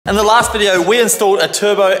In the last video, we installed a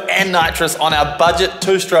turbo and nitrous on our budget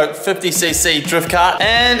 2-stroke 50cc drift kart,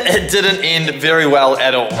 and it didn't end very well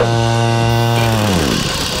at all.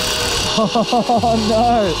 Oh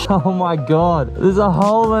no! Oh my god, there's a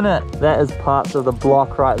hole in it. That is parts of the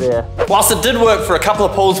block right there. Whilst it did work for a couple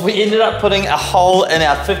of pulls, we ended up putting a hole in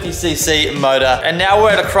our 50cc motor, and now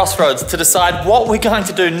we're at a crossroads to decide what we're going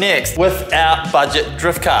to do next with our budget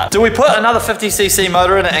drift kart. Do we put another 50cc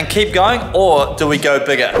motor in it and keep going, or do we go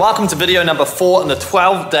bigger? Welcome to video number 4 in the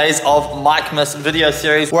 12 days of Mike Miss video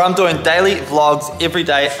series, where I'm doing daily vlogs every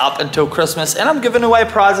day up until Christmas, and I'm giving away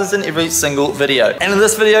prizes in every single video. And in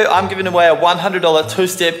this video, I'm giving away a $100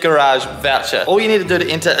 two-step garage voucher. All you need to do to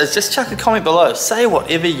enter is just chuck a comment below. Say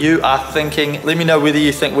whatever you are thinking. Let me know whether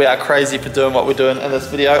you think we are crazy for doing what we're doing in this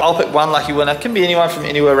video. I'll pick one lucky winner. It can be anyone from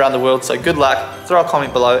anywhere around the world, so good luck. Throw a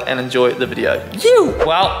comment below and enjoy the video.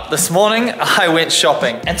 Well, this morning I went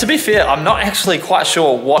shopping, and to be fair, I'm not actually quite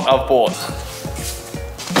sure what I've bought.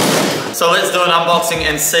 So let's do an unboxing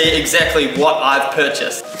and see exactly what I've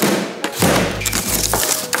purchased.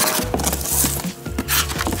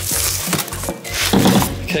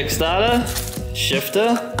 Kickstarter,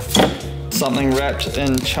 shifter, something wrapped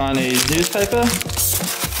in Chinese newspaper.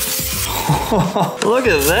 Look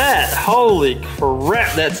at that, holy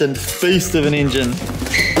crap, that's a beast of an engine.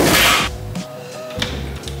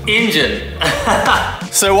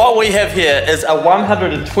 So what we have here is a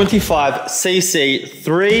 125cc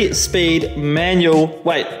 3-speed manual,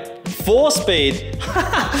 wait, 4-speed,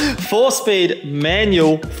 4-speed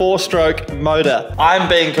manual 4-stroke motor. I'm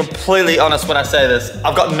being completely honest when I say this.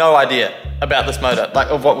 I've got no idea about this motor, like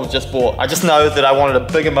of what we've just bought. I just know that I wanted a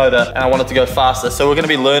bigger motor and I wanted to go faster, so we're gonna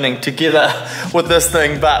be learning together with this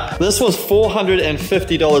thing. But this was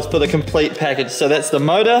 $450 for the complete package. So that's the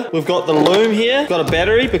motor. We've got the loom here, got a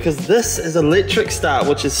battery because this is electric start,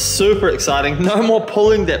 which is super exciting. No more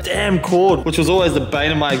pulling that damn cord, which was always the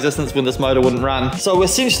bane of my existence when this motor wouldn't run. So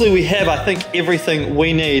essentially we have, I think, everything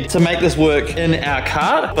we need to make this work in our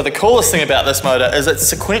kart. But the coolest thing about this motor is it's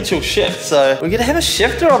sequential shift, so we're gonna have a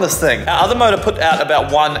shifter on this thing. Our other motor put out about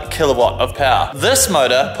 1 kilowatt of power. This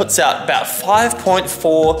motor puts out about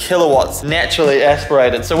 5.4 kilowatts naturally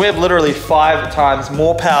aspirated. So we have literally 5 times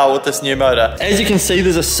more power with this new motor. As you can see,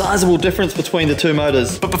 there's a sizable difference between the two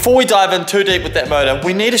motors. But before we dive in too deep with that motor,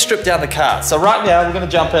 we need to strip down the kart. So right now we're gonna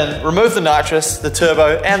jump in, remove the nitrous, the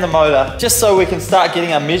turbo, and the motor, just so we can start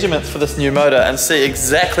getting our measurements for this new motor and see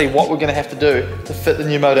exactly what we're gonna have to do to fit the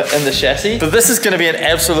new motor in the chassis. But this is gonna be an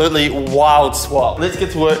absolutely wild swap. Let's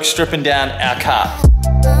get to work stripping down our kart.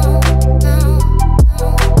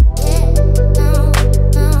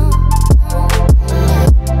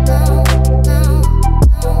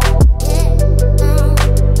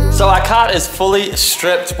 So our kart is fully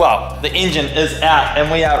stripped. Well, the engine is out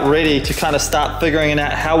and we are ready to kind of start figuring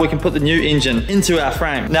out how we can put the new engine into our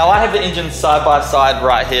frame. Now I have the engine side by side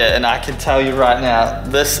right here, and I can tell you right now,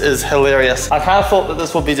 this is hilarious. I kind of thought that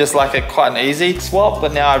this would be just like quite an easy swap,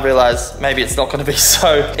 but now I realize maybe it's not going to be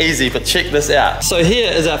so easy, but check this out. So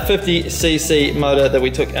here is our 50cc motor that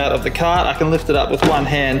we took out of the kart. I can lift it up with one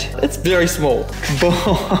hand. It's very small.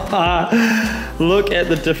 Look at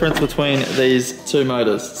the difference between these two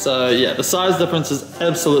motors. So yeah, the size difference is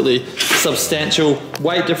absolutely substantial.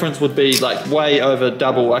 Weight difference would be like way over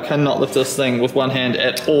double. I cannot lift this thing with one hand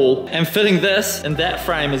at all. And fitting this in that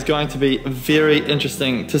frame is going to be very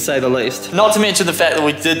interesting, to say the least. Not to mention the fact that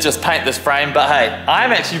we did just paint this frame, but hey,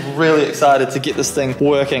 I'm actually really excited to get this thing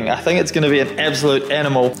working. I think it's gonna be an absolute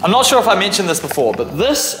animal. I'm not sure if I mentioned this before, but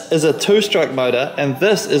this is a 2-stroke motor and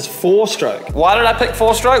this is 4-stroke. Why did I pick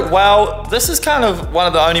 4-stroke? Well, this is kind of one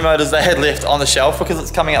of the only motors they had left on the shelf because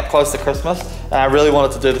it's coming up close to Christmas, and I really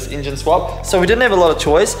wanted to do this engine swap, so we didn't have a lot of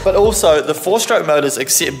choice. But also the 4-stroke motors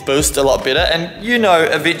accept boost a lot better, and you know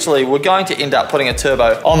eventually we're going to end up putting a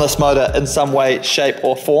turbo on this motor in some way, shape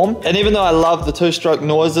or form. And even though I love the 2-stroke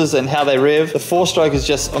noises and how they rev, the 4-stroke is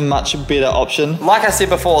just a much better option. Like I said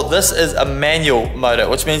before, this is a manual motor,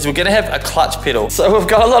 which means we're gonna have a clutch pedal, so we've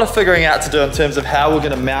got a lot of figuring out to do in terms of how we're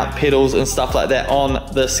gonna mount pedals and stuff like that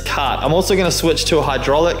on this kart. I'm also gonna switch to a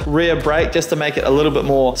hydraulic rear brake just to make it a little bit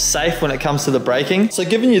more safe when it comes to the braking. So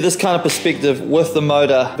giving you this kind of perspective with the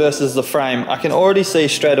motor versus the frame, I can already see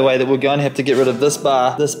straight away that we're going to have to get rid of this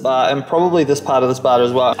bar, and probably this part of this bar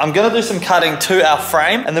as well. I'm gonna do some cutting to our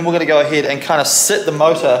frame, and then we're gonna go ahead and kind of sit the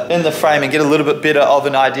motor in the frame and get a little bit better of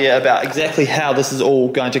an idea about exactly how this is all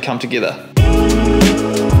going to come together.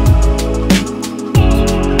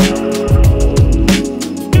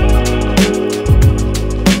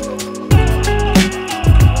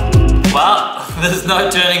 Well, there's no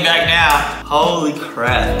turning back now. Holy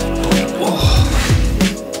crap. Oh.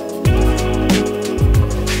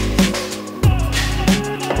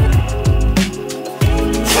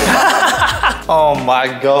 Oh my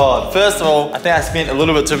God. First of all, I think I spent a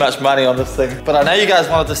little bit too much money on this thing, but I know you guys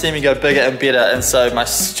wanted to see me go bigger and better, and so my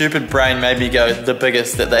stupid brain made me go the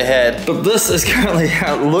biggest that they had. But this is currently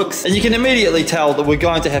how it looks, and you can immediately tell that we're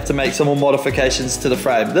going to have to make some more modifications to the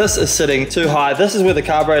frame. This is sitting too high. This is where the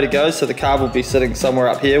carburetor goes, so the carb will be sitting somewhere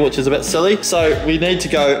up here, which is a bit silly. So we need to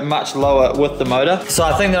go much lower with the motor. So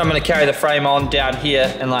I think that I'm gonna carry the frame on down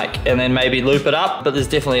here and then maybe loop it up, but there's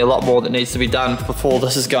definitely a lot more that needs to be done before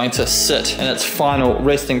this is going to sit in its final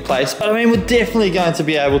resting place. But I mean, we're definitely going to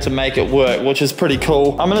be able to make it work, which is pretty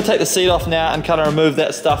cool. I'm gonna take the seat off now and kind of remove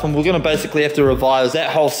that stuff, and we're gonna basically have to revise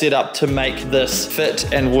that whole setup to make this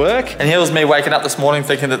fit and work. And here was me waking up this morning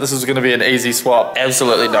thinking that this was gonna be an easy swap.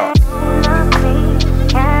 Absolutely not.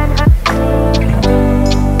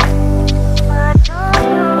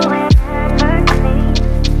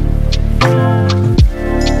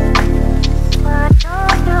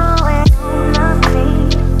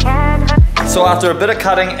 So after a bit of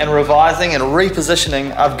cutting and revising and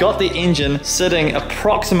repositioning, I've got the engine sitting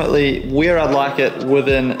approximately where I'd like it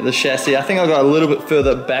within the chassis. I think I'll go a little bit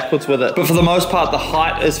further backwards with it, but for the most part, the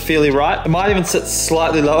height is fairly right. It might even sit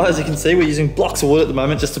slightly lower. As you can see, we're using blocks of wood at the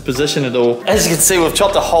moment just to position it all. As you can see, we've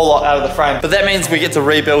chopped a whole lot out of the frame, but that means we get to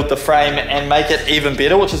rebuild the frame and make it even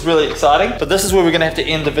better, which is really exciting. But this is where we're gonna have to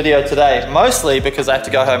end the video today, mostly because I have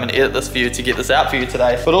to go home and edit this for you to get this out for you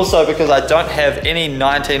today, but also because I don't have any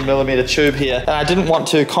 19mm tube here, and I didn't want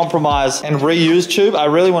to compromise and reuse tube. I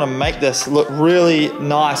really want to make this look really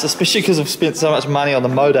nice, especially because I've spent so much money on the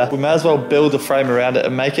motor. We may as well build the frame around it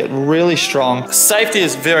and make it really strong. Safety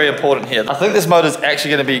is very important here. I think this motor is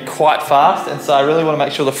actually going to be quite fast, and so I really want to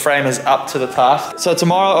make sure the frame is up to the task. So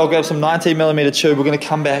tomorrow I'll grab some 19mm tube. We're going to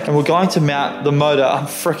come back and we're going to mount the motor. I'm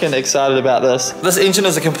freaking excited about this. This engine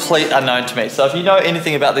is a complete unknown to me, so if you know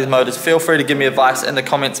anything about these motors, feel free to give me advice in the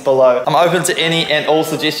comments below. I'm open to any and all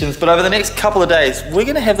suggestions, but over the next couple of days, we're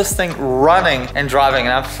gonna have this thing running and driving,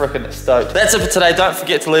 and I'm freaking stoked. That's it for today. Don't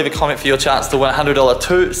forget to leave a comment for your chance to win a $100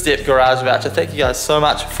 two-step garage voucher. Thank you guys so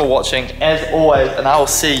much for watching, as always, and I will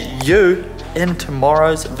see you in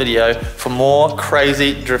tomorrow's video for more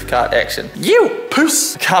crazy drift kart action.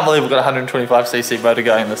 Peace! I can't believe we've got a 125cc motor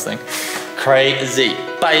going in this thing. Crazy.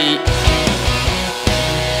 Bye.